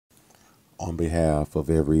On behalf of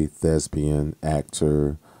every thespian,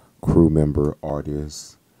 actor, crew member,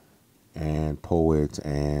 artist, and poet,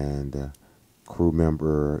 and crew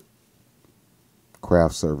member,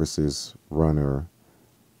 craft services runner,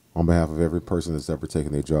 on behalf of every person that's ever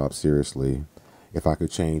taken their job seriously, if I could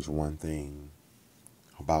change one thing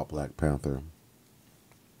about Black Panther,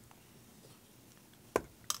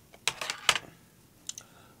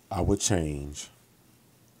 I would change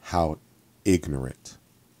how ignorant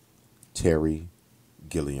Terry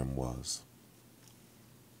Gilliam was.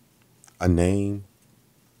 A name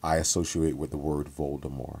I associate with the word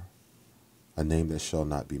Voldemort, a name that shall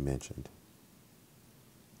not be mentioned.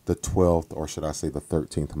 The 12th, or should I say the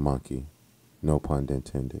 13th monkey, no pun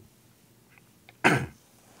intended.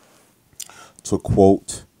 To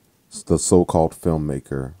quote the so-called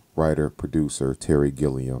filmmaker, writer, producer, Terry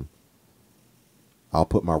Gilliam, I'll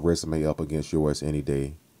put my resume up against yours any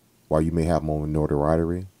day. While you may have more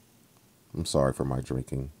notoriety, I'm sorry for my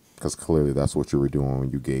drinking, because clearly that's what you were doing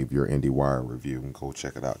when you gave your IndieWire review. And go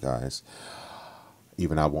check it out, guys.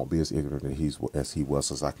 Even I won't be as ignorant as he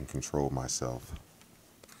was, as I can control myself.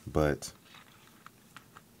 But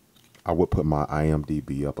I would put my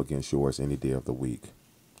IMDb up against yours any day of the week.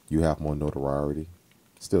 You have more notoriety.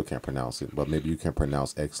 Still can't pronounce it, but maybe you can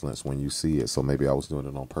pronounce excellence when you see it. So maybe I was doing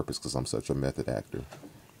it on purpose because I'm such a method actor.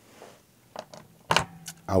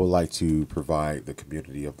 I would like to provide the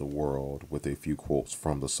community of the world with a few quotes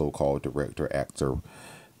from the so-called director, actor.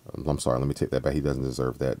 I'm sorry, let me take that back. He doesn't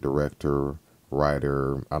deserve that. Director,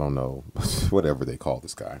 writer, I don't know, whatever they call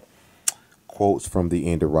this guy. Quotes from the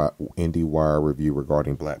IndieWire review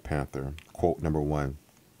regarding Black Panther. Quote number 1.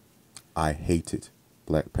 I hated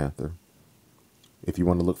Black Panther. If you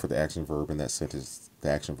want to look for the action verb in that sentence, the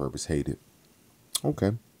action verb is hated.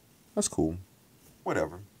 Okay, that's cool.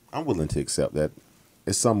 Whatever. I'm willing to accept that.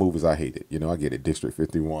 It's some movies I hated. You know, I get it. District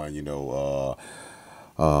 51, yeah.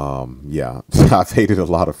 I've hated a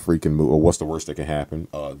lot of freaking movies. What's the worst that can happen?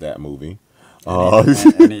 That movie.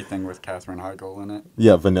 Anything with Katherine Heigl in it.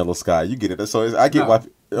 Yeah, Vanilla Sky. You get it. So I get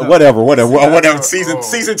no. whatever.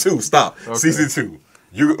 Season 2. Stop. Okay. Season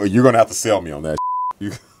 2. You're gonna have to sell me on that.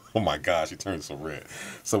 Oh my gosh, you turned so red.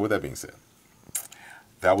 So with that being said,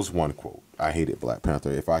 that was one quote. I hated Black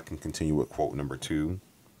Panther. If I can continue with quote number 2,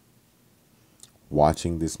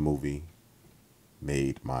 watching this movie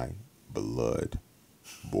made my blood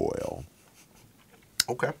boil.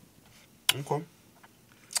 Okay.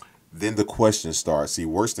 Then the questions start. See,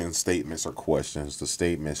 worse than statements are questions. The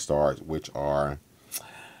statements start, which are,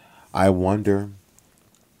 I wonder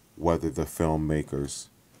whether the filmmakers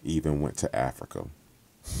even went to Africa.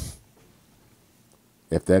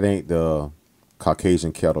 If that ain't the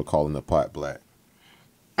Caucasian kettle calling the pot black.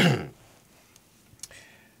 And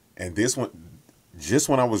this one, just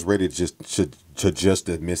when I was ready to just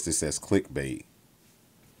dismiss this as clickbait,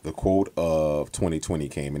 the quote of 2020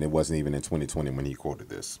 came, and it wasn't even in 2020 when he quoted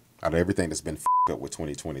this. Out of everything that's been up with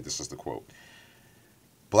 2020, this is the quote.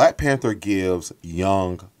 Black Panther gives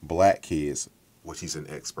young black kids, which he's an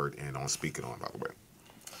expert in on speaking on, by the way,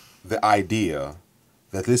 the idea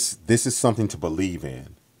that this is something to believe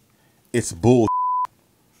in. It's bull,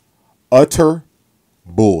 utter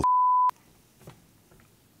bull.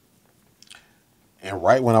 And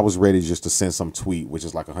right when I was ready just to send some tweet, which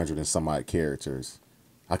is like 100 and some odd characters,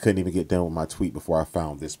 I couldn't even get done with my tweet before I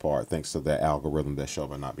found this part, thanks to that algorithm that shall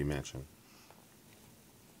not be mentioned.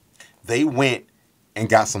 They went and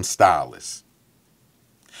got some stylists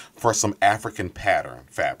for some African pattern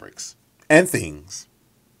fabrics and things.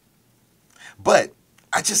 But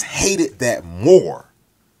I just hated that more.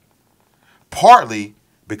 Partly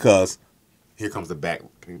because, here comes the back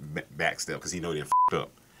step, because he know they f***ed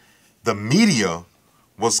up. The media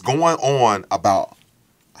was going on about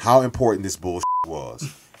how important this bullshit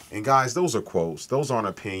was. And guys, those are quotes. Those aren't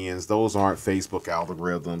opinions. Those aren't Facebook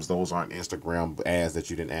algorithms. Those aren't Instagram ads that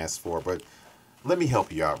you didn't ask for. But let me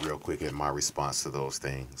help you out real quick in my response to those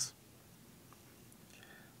things.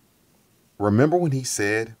 Remember when he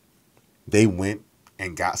said they went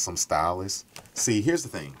and got some stylists? See, here's the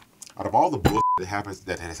thing. Out of all the bullshit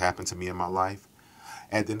that has happened to me in my life,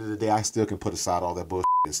 at the end of the day, I still can put aside all that bullshit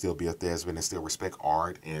and still be a thespian and still respect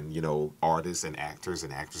art and, artists and actors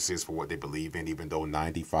and actresses for what they believe in, even though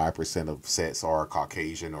 95% of sets are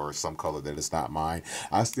Caucasian or some color that is not mine.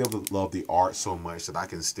 I still love the art so much that I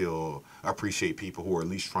can still appreciate people who are at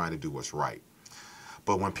least trying to do what's right.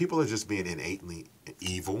 But when people are just being innately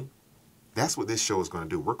evil, that's what this show is going to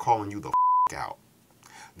do. We're calling you the out.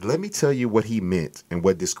 Let me tell you what he meant and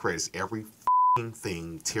what discredits every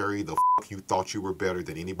thing Terry the you thought you were better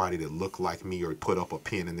than anybody that looked like me or put up a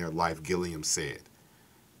pin in their life Gilliam said.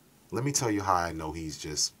 Let me tell you how I know he's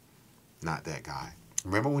just Not that guy.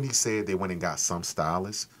 Remember when he said they went and got some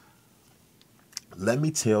stylist? Let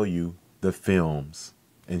me tell you the films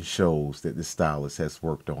and shows that the stylist has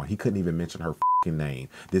worked on. He couldn't even mention her fucking name.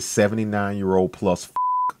 This 79-year-old plus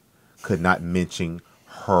could not mention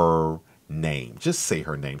her name. Just say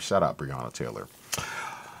her name. Shout out Breonna Taylor.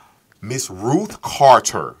 Miss Ruth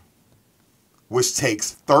Carter, which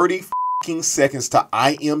takes 30 seconds to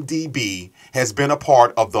IMDb, has been a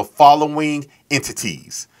part of the following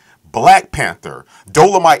entities: Black Panther,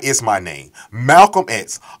 Dolomite Is My Name, Malcolm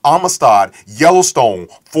X, Amistad, Yellowstone,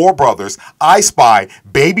 Four Brothers, I Spy,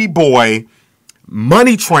 Baby Boy,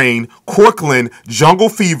 Money Train, Corkland, Jungle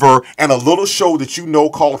Fever, and a little show that you know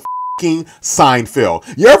called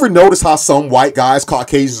Seinfeld. You ever notice how some white guys,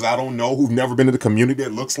 Caucasians, I don't know, who've never been in the community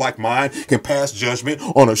that looks like mine, can pass judgment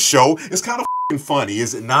on a show? It's kind of funny,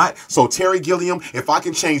 is it not? So Terry Gilliam, if I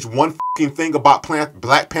can change one thing about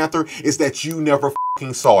Black Panther, is that you never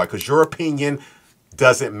saw it, because your opinion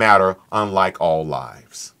doesn't matter, unlike all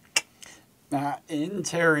lives. In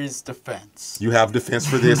Terry's defense. You have defense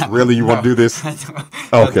for this? Really? You want to do this?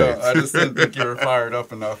 Okay. I just didn't think you were fired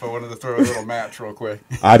up enough. I wanted to throw a little match real quick.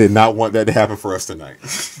 I did not want that to happen for us tonight.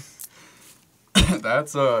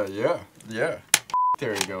 That's, yeah.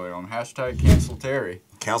 Terry Gilliam. Hashtag cancel Terry.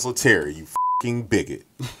 Cancel Terry, you fucking bigot.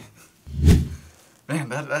 Man,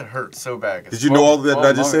 that hurt so bad. Did you know all that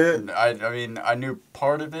I just said? I mean, I knew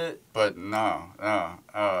part of it, but no.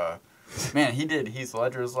 Man, he did Heath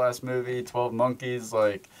Ledger's last movie, 12 Monkeys,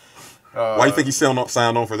 like... Why do you think he signed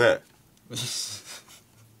on for that?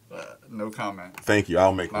 No comment. Thank you.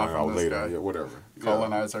 I'll make mine out later. Guy. Yeah, whatever.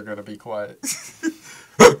 Colin and I are going to be quiet.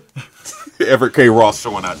 Everett K. Ross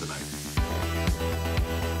showing out tonight.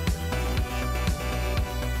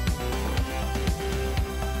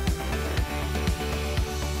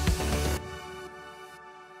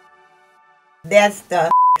 That's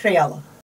the trailer.